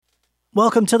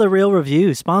Welcome to The Real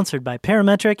Review, sponsored by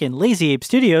Parametric and Lazy Ape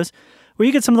Studios, where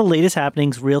you get some of the latest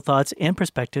happenings, real thoughts, and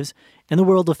perspectives in the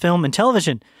world of film and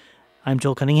television. I'm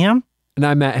Joel Cunningham. And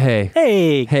I'm Matt Hay.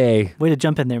 Hey. Way to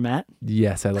jump in there, Matt.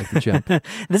 Yes, I like to jump.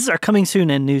 This is our Coming Soon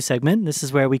and News segment. This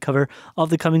is where we cover all of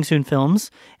the Coming Soon films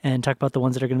and talk about the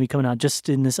ones that are going to be coming out just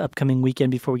in this upcoming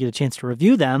weekend before we get a chance to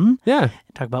review them. Yeah.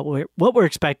 And talk about what we're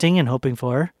expecting and hoping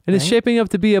for. And it's shaping up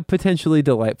to be a potentially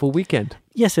delightful weekend.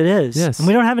 Yes, it is. Yes. And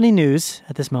we don't have any news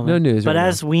at this moment. No news But right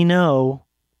as we know,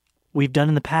 we've done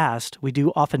in the past, we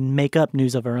do often make up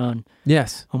news of our own.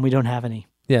 Yes. When we don't have any.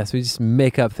 Yes, we just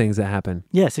make up things that happen.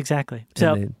 Yes, exactly.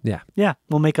 So, yeah,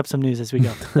 we'll make up some news as we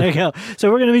go. There you go. So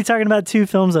we're going to be talking about two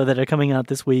films, though, that are coming out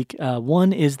this week.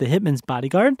 One is The Hitman's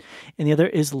Bodyguard, and the other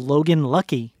is Logan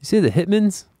Lucky. You say the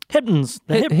Hitman's? Hitman's.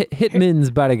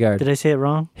 Hitman's Bodyguard. Did I say it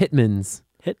wrong? Hitman's.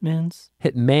 Hitman's.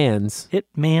 Hitman's.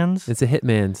 Hitman's. It's a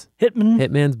Hitman's.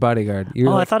 Hitman's Bodyguard.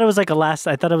 I thought it was like a last.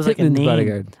 I thought it was like a name.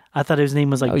 Bodyguard. I thought his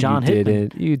name was like John you Hitman.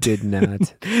 Didn't. You did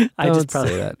not. I Don't just probably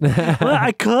say that. Well,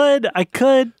 I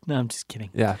could. No, I'm just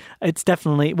kidding. Yeah. It's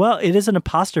definitely. Well, it is an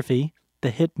apostrophe. The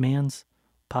Hitman's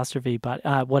apostrophe.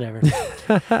 Whatever.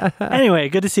 Anyway,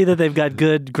 good to see that they've got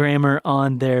good grammar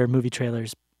on their movie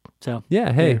trailers. So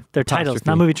yeah. Hey, their titles,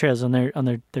 not movie trailers, on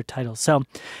their titles. So,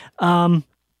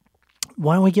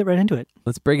 why don't we get right into it?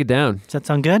 Let's break it down. Does that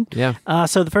sound good? Yeah.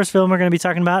 So the first film we're going to be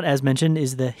talking about, as mentioned,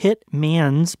 is The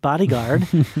Hitman's Bodyguard.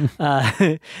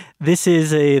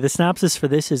 The synopsis for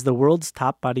this is: the world's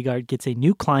top bodyguard gets a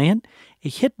new client, a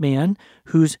hitman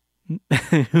who's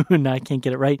I can't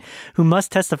get it right, who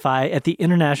must testify at the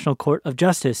International Court of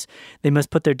Justice. They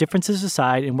must put their differences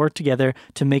aside and work together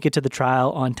to make it to the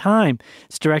trial on time.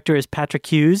 Its director is Patrick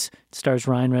Hughes, stars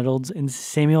Ryan Reynolds and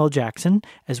Samuel L. Jackson,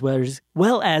 as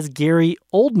well as Gary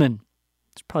Oldman.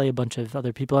 There's probably a bunch of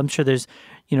other people. I'm sure there's,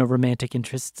 romantic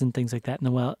interests and things like that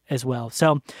as well.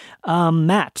 So,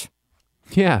 Matt.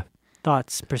 Yeah.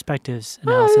 Thoughts, perspectives,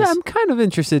 analysis. I'm kind of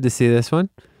interested to see this one.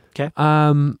 Okay.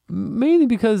 Mainly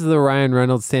because of the Ryan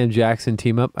Reynolds Sam Jackson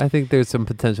team up. I think there's some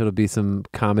potential to be some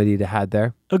comedy to have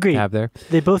there. Agreed.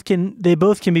 They both can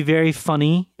be very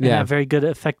funny and have very good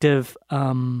effective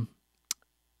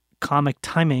comic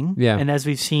timing. Yeah. And as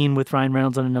we've seen with Ryan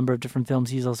Reynolds on a number of different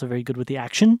films, he's also very good with the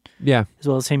action. Yeah. As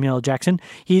well as Samuel L. Jackson.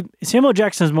 Samuel L.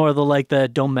 Jackson is more of the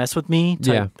don't mess with me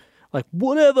type. Yeah. Like,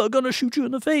 whatever, gonna shoot you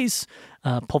in the face.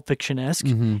 Pulp Fiction-esque.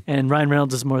 Mm-hmm. And Ryan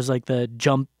Reynolds is more like the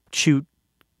jump, shoot,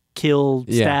 kill,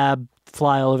 stab,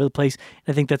 fly all over the place.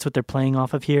 I think that's what they're playing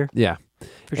off of here. Yeah.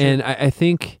 For sure. And I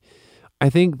think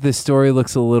the story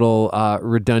looks a little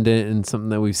redundant and something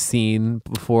that we've seen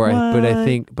before. But I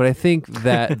think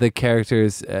that the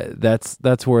characters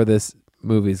that's where this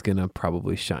movie is gonna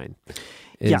probably shine.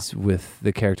 With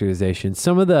the characterization.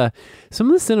 Some of the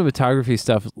cinematography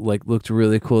stuff looked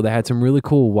really cool. They had some really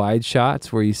cool wide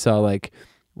shots where you saw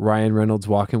Ryan Reynolds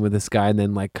walking with this guy, and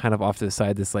then kind of off to the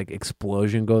side this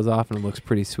explosion goes off, and it looks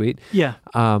pretty sweet. Yeah.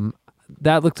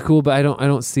 That looked cool, but I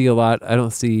don't see a lot. I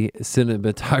don't see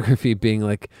cinematography being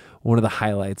one of the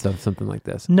highlights of something like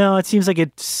this. No, it seems like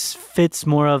it fits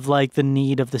more of the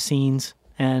need of the scenes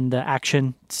and the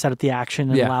action, set up the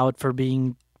action and allow it for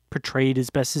being portrayed as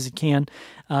best as it can.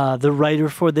 The writer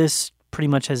for this pretty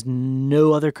much has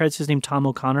no other credits. His name Tom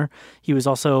O'Connor. He was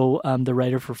also the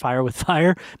writer for Fire with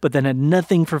Fire, but then had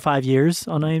nothing for 5 years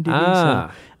on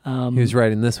IMDb. He was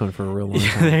writing this one for a real long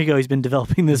time. There you go. He's been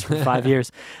developing this for 5 years.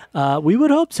 We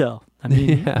would hope so. I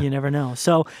mean, you never know.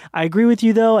 So I agree with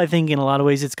you, though. I think in a lot of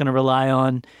ways it's going to rely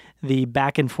on the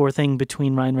back and forthing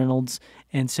between Ryan Reynolds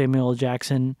and Samuel L.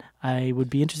 Jackson. I would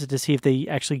be interested to see if they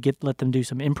actually let them do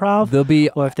some improv. They'll be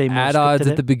or if they at odds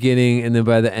at the beginning, and then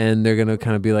by the end they're going to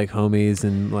kind of be like homies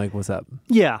and what's up?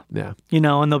 Yeah. Yeah.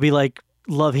 And they'll be like,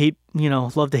 love, hate,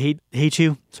 love to hate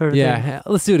you sort of thing. Yeah.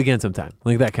 Let's do it again sometime.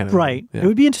 That kind of right. Yeah. It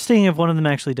would be interesting if one of them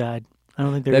actually died. I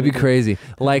don't think that'd be crazy.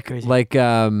 What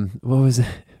was it?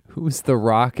 Who was The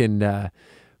Rock and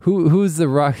who's The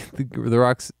Rock? The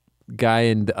Rock's guy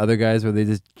and the other guys where they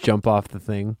just jump off the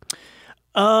thing.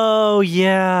 Oh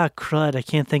yeah, crud! I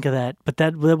can't think of that, but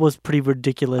that was pretty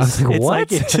ridiculous. What? It's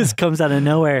like it just comes out of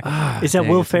nowhere. Is that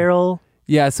Will Ferrell?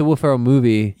 Yeah, it's a Will Ferrell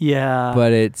movie. Yeah.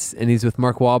 But he's with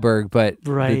Mark Wahlberg, but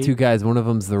the two guys, one of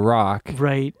them's The Rock.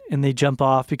 Right. And they jump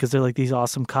off because they're these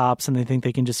awesome cops and they think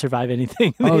they can just survive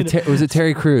anything. Oh, was it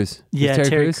Terry Crews? Yeah,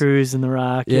 Terry Crews and The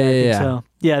Rock. Yeah, I think so.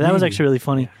 Yeah, that was actually really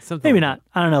funny. Yeah, maybe not.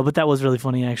 I don't know, but that was really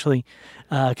funny actually.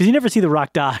 Because you never see The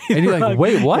Rock die. And you're like,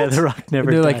 wait, what? Yeah, The Rock never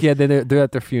died. They're like, yeah, they're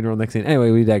at their funeral next scene.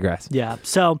 Anyway, we digress. Yeah.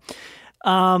 So,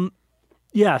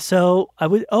 Yeah, so I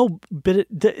would. But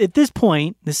at this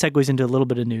point, this segues into a little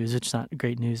bit of news, which is not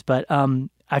great news. But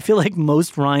I feel like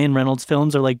most Ryan Reynolds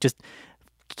films are like just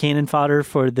cannon fodder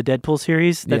for the Deadpool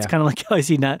series. That's kind of like how I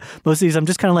see that. Most of these, I'm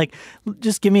just kind of like,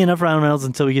 just give me enough Ryan Reynolds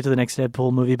until we get to the next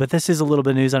Deadpool movie. But this is a little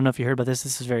bit of news. I don't know if you heard about this.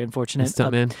 This is very unfortunate.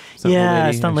 Stuntman.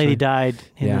 Stunt lady died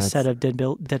in the set of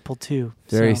Deadpool 2.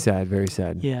 Very sad. Very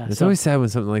sad. Yeah, it's always sad when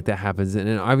something like that happens.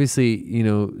 And obviously,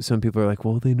 some people are like,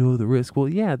 well, they know the risk. Well,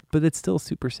 yeah, but it's still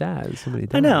super sad. Somebody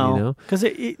died, I know. Because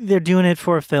they're doing it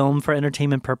for a film, for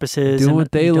entertainment purposes. Doing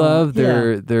what they love.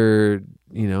 They're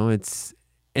it's...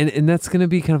 And that's going to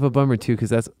be kind of a bummer too, because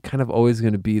that's kind of always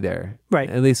going to be there. Right.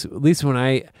 At least when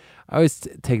I always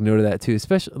take note of that too,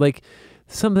 especially like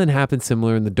something happened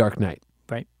similar in The Dark Knight.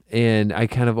 Right. And I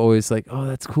kind of always like, oh,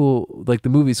 that's cool. Like the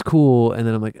movie's cool. And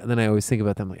then I'm like, then I always think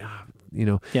about them like,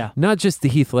 not just the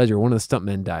Heath Ledger, one of the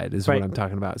stuntmen died is what I'm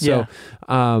talking about. So,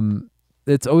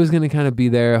 it's always going to kind of be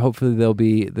there. Hopefully there'll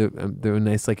be the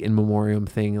nice like in memoriam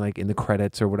thing, like in the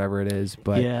credits or whatever it is.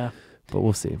 But But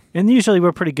we'll see. And usually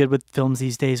we're pretty good with films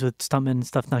these days with stuntmen and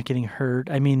stuff not getting hurt.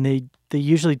 I mean, they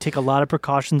usually take a lot of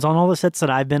precautions on all the sets that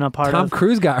I've been a part of. Tom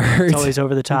Cruise got hurt. It's always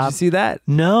over the top. Did you see that?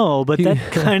 No, but that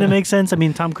kind of makes sense. I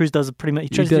mean, Tom Cruise does pretty much. He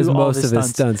tries to do all most of his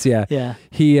stunts. Yeah. Yeah.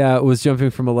 He was jumping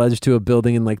from a ledge to a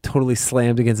building and like totally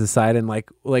slammed against the side and like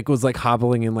was like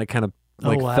hobbling and like kind of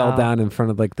fell down in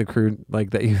front of like the crew like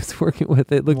that he was working with.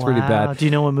 It looked pretty bad. Do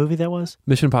you know what movie that was?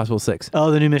 Mission Impossible 6.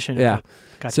 Oh, the new Mission. Yeah. Okay.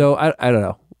 Gotcha. So I don't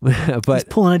know. But he's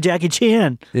pulling a Jackie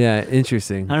Chan. Yeah,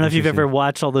 interesting. I don't know if you've ever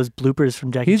watched all those bloopers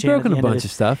from Jackie Chan. He's broken a bunch of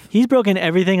stuff. He's broken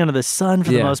everything under the sun for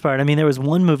the most part. I mean, there was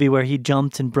one movie where he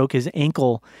jumped and broke his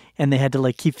ankle, and they had to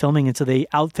like keep filming, and so they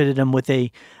outfitted him with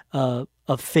a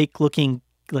fake looking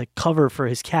like cover for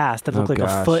his cast that looked like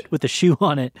a foot with a shoe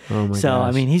on it. Oh my so gosh.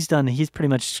 I mean, he's pretty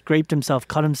much scraped himself,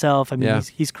 cut himself. I mean,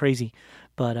 he's crazy.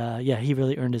 But he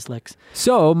really earned his licks.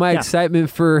 So my excitement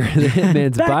for the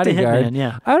Hitman's Bodyguard,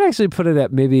 Hitman, I would actually put it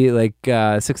at maybe like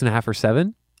 6.5 or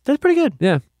 7. That's pretty good.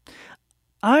 Yeah.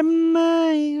 I'm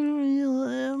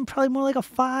probably more like a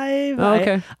 5. Oh,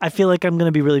 okay. I feel like I'm going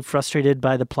to be really frustrated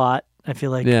by the plot. I feel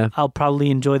like I'll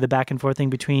probably enjoy the back and forth thing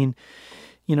between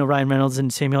Ryan Reynolds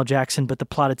and Samuel Jackson, but the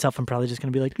plot itself, I'm probably just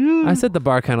going to be like, I set the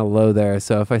bar kind of low there.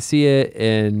 So if I see it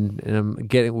and I'm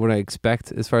getting what I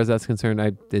expect as far as that's concerned,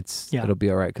 it'll be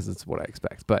all right because it's what I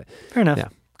expect. But fair enough. Yeah.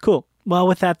 Cool. Well,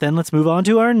 with that, then let's move on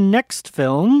to our next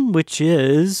film, which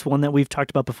is one that we've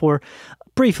talked about before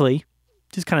briefly.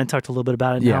 Just kind of talked a little bit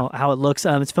about it and how it looks.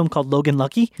 It's a film called Logan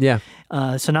Lucky. Yeah.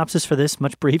 Synopsis for this,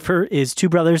 much briefer, is two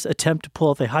brothers attempt to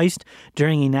pull off a heist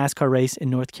during a NASCAR race in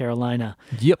North Carolina.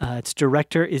 Yep. Its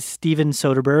director is Steven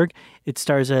Soderbergh. It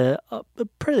stars a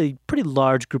pretty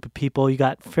large group of people. You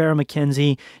got Farrah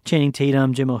McKenzie, Channing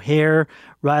Tatum, Jim O'Hare,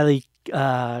 Riley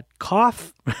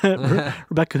Koff,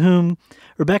 Rebecca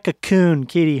Kuhn,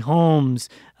 Katie Holmes,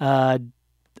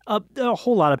 a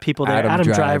whole lot of people there.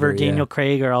 Adam Driver, Daniel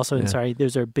Craig are also in. Sorry,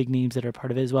 those are big names that are part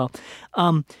of it as well.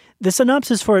 The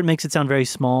synopsis for it makes it sound very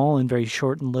small and very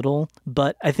short and little,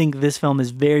 but I think this film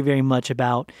is very, very much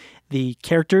about the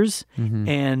characters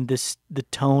and the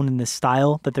tone and the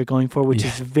style that they're going for, which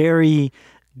is very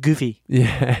goofy.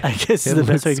 Yeah, I guess is the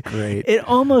best way. Great. It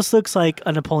almost looks like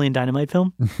a Napoleon Dynamite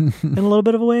film in a little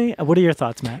bit of a way. What are your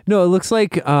thoughts, Matt? No, it looks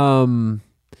like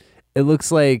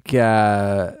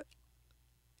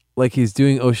he's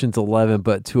doing Ocean's 11,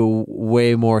 but to a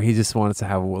way more. He just wants to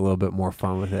have a little bit more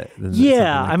fun with it.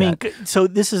 I mean, so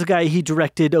this is a guy. He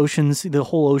directed the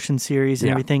whole Ocean series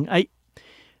and everything.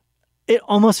 It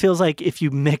almost feels like if you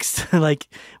mixed like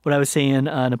what I was saying,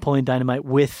 Napoleon Dynamite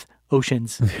with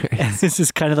Oceans. And this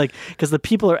is kind of like because the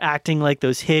people are acting like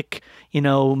those hick,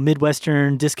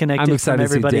 Midwestern disconnected I'm excited from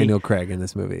everybody. to see Daniel Craig in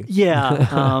this movie.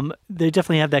 Yeah, they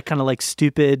definitely have that kind of like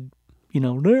stupid, kind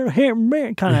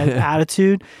of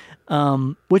attitude.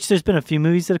 Which there's been a few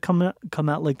movies that have come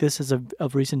out like this as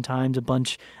of recent times. A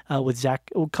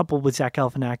couple with Zach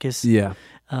Galifianakis. Yeah,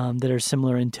 that are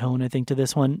similar in tone, I think, to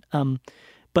this one.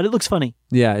 But it looks funny.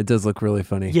 Yeah, it does look really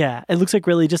funny. Yeah, it looks like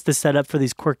really just the setup for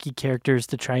these quirky characters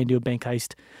to try and do a bank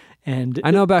heist. And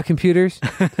I know about computers.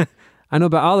 I know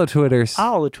about all the Twitters.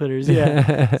 All the Twitters,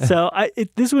 yeah. So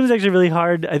this one is actually really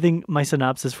hard. I think my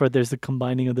synopsis for it, there's the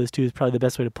combining of those two is probably the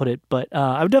best way to put it. But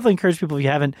I would definitely encourage people, if you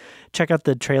haven't, check out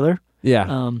the trailer.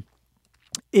 Yeah.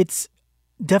 It's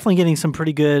definitely getting some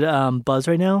pretty good buzz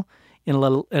right now.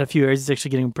 in a few areas. It's actually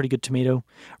getting a pretty good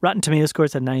Rotten Tomato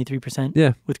scores at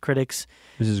 93% with critics.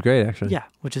 Which is great, actually. Yeah,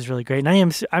 which is really great.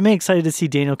 And I'm excited to see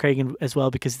Daniel Craig as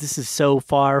well, because this is so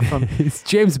far from it's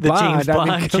James Bond. James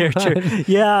Bond character.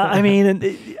 Yeah, I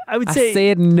mean, I would say... I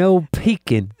said no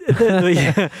peeking.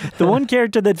 The one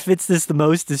character that fits this the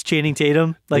most is Channing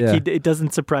Tatum. Like, it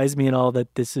doesn't surprise me at all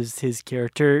that this is his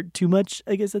character too much.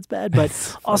 I guess that's bad.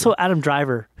 But also Adam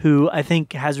Driver, who I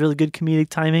think has really good comedic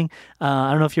timing.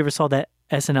 I don't know if you ever saw that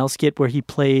SNL skit where he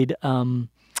played...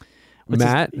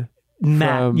 Matt?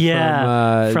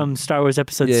 Matt, from Star Wars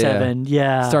Episode 7.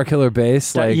 Yeah. Star Killer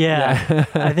Base.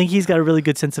 I think he's got a really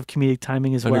good sense of comedic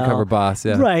timing as well. Undercover boss,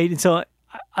 yeah. Right. And so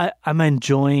I'm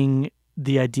enjoying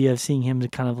the idea of seeing him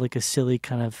kind of like a silly,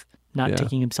 kind of not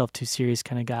taking himself too serious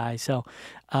kind of guy. So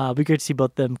it'd be great to see both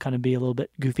of them kind of be a little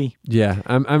bit goofy. Yeah,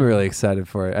 I'm really excited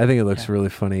for it. I think it looks really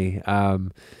funny.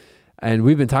 And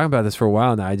we've been talking about this for a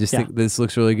while now. I just think this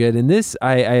looks really good. And this,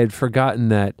 I had forgotten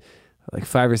that like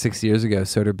 5 or 6 years ago,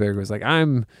 Soderbergh was like,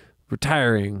 I'm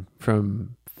retiring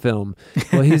from film.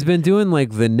 Well, he's been doing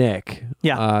like The Nick,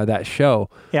 that show.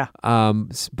 Yeah.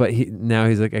 But now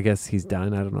he's like, I guess he's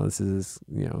done. I don't know. This is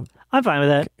I'm fine with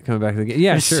that. Coming back to the game.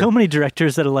 Yeah, There's sure. so many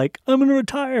directors that are like, I'm going to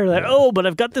retire. Like, but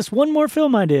I've got this one more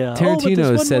film idea.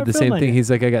 Tarantino said the same thing. He's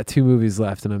like, I got 2 movies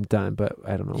left and I'm done. But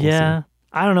I don't know. Yeah.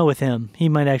 I don't know with him. He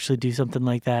might actually do something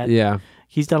like that. Yeah.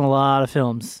 He's done a lot of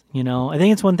films, I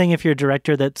think it's one thing if you're a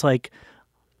director that's like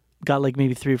got like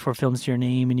maybe 3 or 4 films to your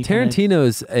name, and you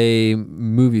Tarantino's a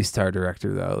movie star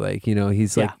director though. Like,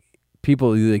 he's like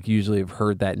people like usually have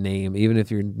heard that name, even if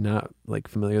you're not like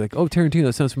familiar. Like, oh,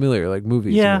 Tarantino sounds familiar. Like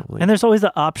movies. Yeah, and there's always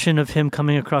the option of him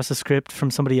coming across a script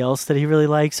from somebody else that he really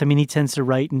likes. I mean, he tends to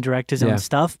write and direct his own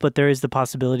stuff, but there is the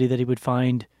possibility that he would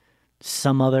find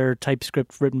some other type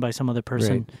script written by some other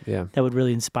person that would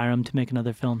really inspire him to make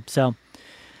another film. So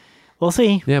we'll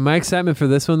see. Yeah, my excitement for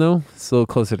this one though, it's a little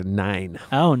closer to 9.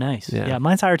 Oh, nice. Yeah,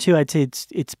 mine's higher too. I'd say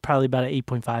it's probably about an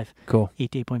 8.5. Cool.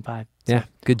 8 to 8.5. Yeah,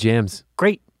 good jams.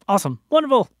 Great. Awesome.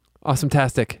 Wonderful.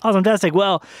 Awesome-tastic. Awesome-tastic.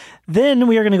 Well, then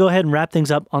we are going to go ahead and wrap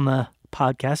things up on the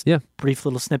podcast. Yeah. Brief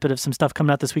little snippet of some stuff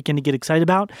coming out this weekend to get excited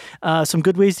about. Some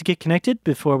good ways to get connected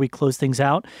before we close things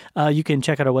out. You can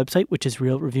check out our website, which is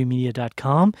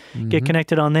realreviewmedia.com. Get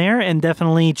connected on there, and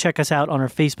definitely check us out on our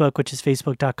Facebook, which is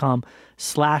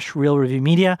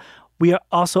facebook.com/realreviewmedia. We are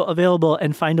also available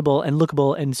and findable and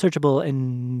lookable and searchable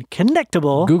and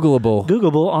connectable.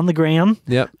 Googleable on the gram.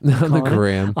 Yep. On the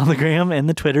gram. On the gram and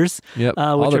the Twitters. Yep.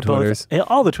 All the Twitters.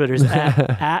 All the Twitters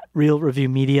at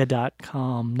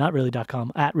realreviewmedia.com. Not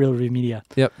really.com, at realreviewmedia.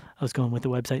 Yep. I was going with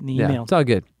the website and the email. Yeah, it's all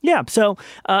good. Yeah. So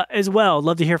as well,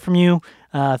 love to hear from you.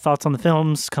 Thoughts on the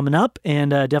films coming up.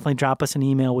 And definitely drop us an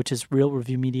email, which is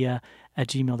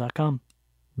realreviewmedia@gmail.com.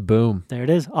 Boom. There it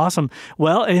is. Awesome.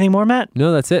 Well, anything more, Matt?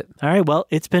 No, that's it. All right. Well,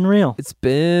 it's been real. It's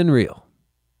been real.